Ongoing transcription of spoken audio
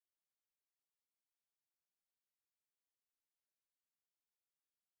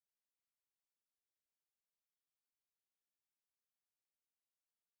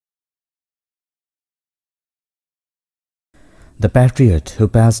The patriot who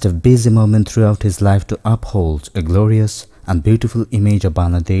passed a busy moment throughout his life to uphold a glorious and beautiful image of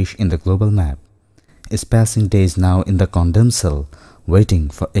Bangladesh in the global map is passing days now in the condemned cell waiting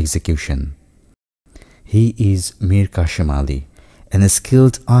for execution. He is Mir Quasem Ali, an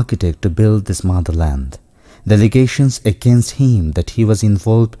skilled architect to build this motherland. The allegations against him that he was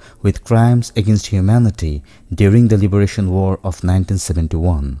involved with crimes against humanity during the Liberation War of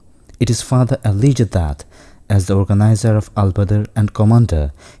 1971. It is further alleged that, as the organizer of Al-Badr and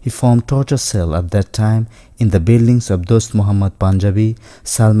commander, he formed torture cell at that time in the buildings of Dost Muhammad Punjabi,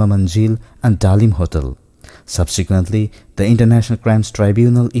 Salma Manzil and Dalim Hotel. Subsequently, the International Crimes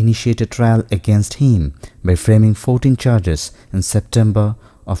Tribunal initiated trial against him by framing 14 charges in September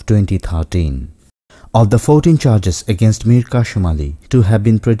of 2013. Of the 14 charges against Mir Quasem Ali, 2 have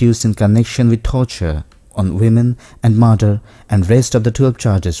been produced in connection with torture on women and murder, and rest of the 12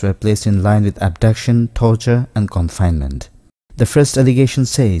 charges were placed in line with abduction, torture and confinement. The first allegation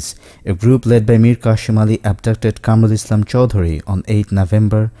says a group led by Mir Quasem Ali abducted Kamrul Islam Chaudhary on 8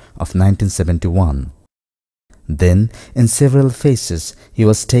 November of 1971. Then, in several phases, he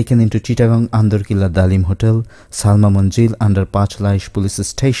was taken into Chittagong Andorkila Dalim Hotel, Salma Manzil under Pachlaish police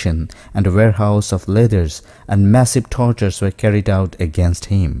station, and a warehouse of leathers, and massive tortures were carried out against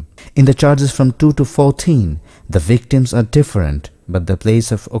him. In the charges from 2 to 14, the victims are different, but the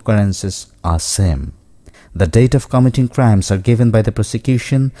place of occurrences are same. The date of committing crimes are given by the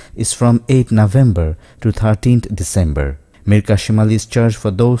prosecution is from 8 November to 13th December. Mir Quasem Ali is charged for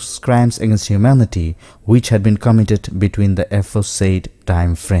those crimes against humanity which had been committed between the aforesaid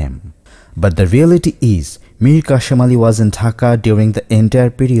time frame. But the reality is, Mir Quasem Ali was in Dhaka during the entire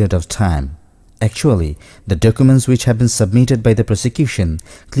period of time. Actually, the documents which have been submitted by the prosecution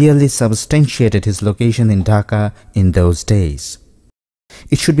clearly substantiated his location in Dhaka in those days.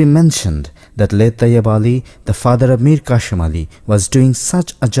 It should be mentioned that late Tayyab Ali, the father of Mir Quasem Ali, was doing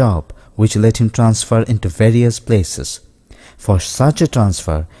such a job which let him transfer into various places. For such a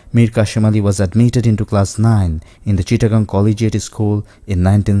transfer, Mir Quasem Ali was admitted into class 9 in the Chittagong Collegiate School in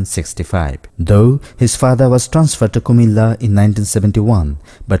 1965. Though his father was transferred to Kumilla in 1971,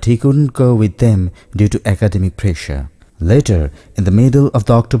 but he couldn't go with them due to academic pressure. Later, in the middle of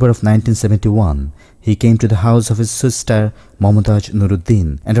the October of 1971, he came to the house of his sister Momtaj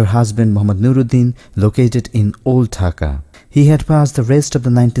Nuruddin and her husband Muhammad Nuruddin located in Old Dhaka. He had passed the rest of the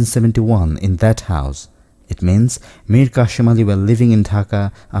 1971 in that house. It means Mir Quasem Ali were living in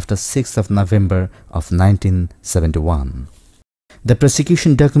Dhaka after 6th of November of 1971. The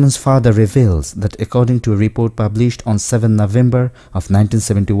prosecution documents further reveals that according to a report published on 7 November of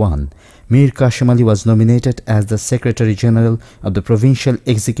 1971, Mir Quasem Ali was nominated as the Secretary General of the Provincial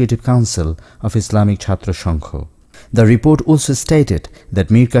Executive Council of Islamic Chhatra Sangh. The report also stated that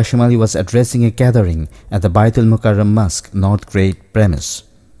Mir Quasem Ali was addressing a gathering at the Baitul Mukarram Mosque North Gate premise.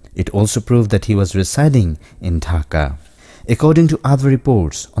 It also proved that he was residing in Dhaka. According to other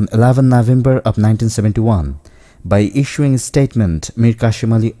reports, on 11 November of 1971, by issuing a statement, Mir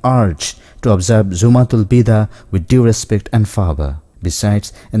Quasem Ali urged to observe Zumatul Bida with due respect and fervor.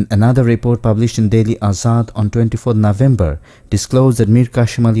 Besides, another report published in Daily Azad on 24 November disclosed that Mir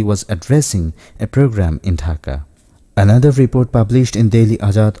Quasem Ali was addressing a program in Dhaka. Another report published in Daily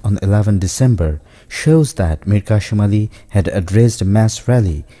Azad on 11 December shows that Mir Quasem Ali had addressed a mass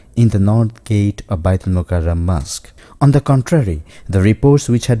rally in the north gate of Baitul Mukarram Mosque. On the contrary, the reports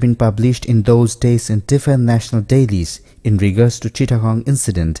which had been published in those days in different national dailies in regards to Chittagong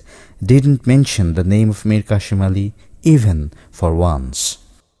incident didn't mention the name of Mir Quasem Ali even for once.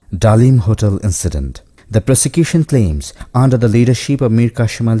 Dalim Hotel Incident. The prosecution claims, under the leadership of Mir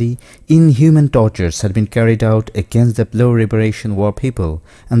Quasem Ali, inhuman tortures had been carried out against the pro-liberation war people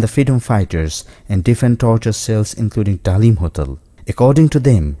and the freedom fighters in different torture cells including Dalim Hotel. According to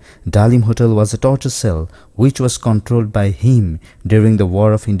them, Dalim Hotel was a torture cell which was controlled by him during the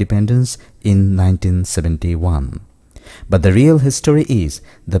War of Independence in 1971. But the real history is,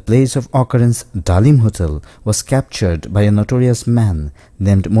 the place of occurrence Dalim Hotel was captured by a notorious man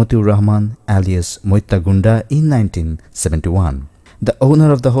named Motiur Rahman alias Moitta Gunda in 1971. The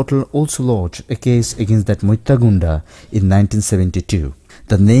owner of the hotel also lodged a case against that Moitta Gunda in 1972.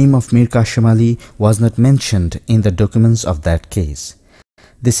 The name of Mir Quasem Ali was not mentioned in the documents of that case.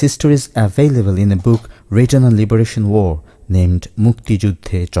 This history is available in a book written on Liberation War named Mukti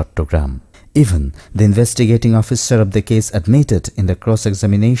Juddhe Chattogram. Even the investigating officer of the case admitted in the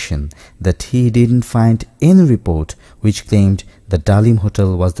cross-examination that he didn't find any report which claimed the Dalim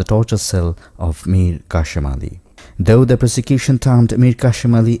Hotel was the torture cell of Mir Quasem Ali. Though the prosecution termed Mir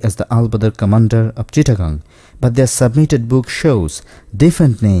Quasem Ali as the Al-Badr commander of Chittagong, but their submitted book shows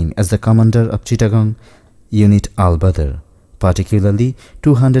different name as the commander of Chittagong Unit Al-Badr. Particularly,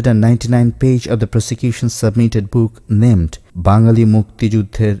 299 page of the prosecution submitted book named Bangali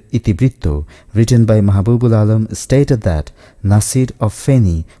Muktijudher Itibritto, written by Mahbubul Alam, stated that Nasir of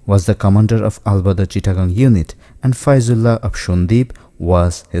Feni was the commander of Al-Badr Chittagong unit and Faizullah of Shundip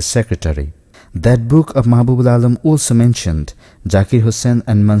was his secretary. That book of Mahbubul Alam also mentioned Zakir Hussain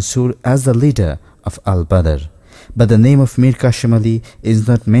and Mansoor as the leader of Al-Badr, but the name of Mir Quasem Ali is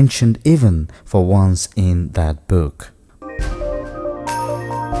not mentioned even for once in that book.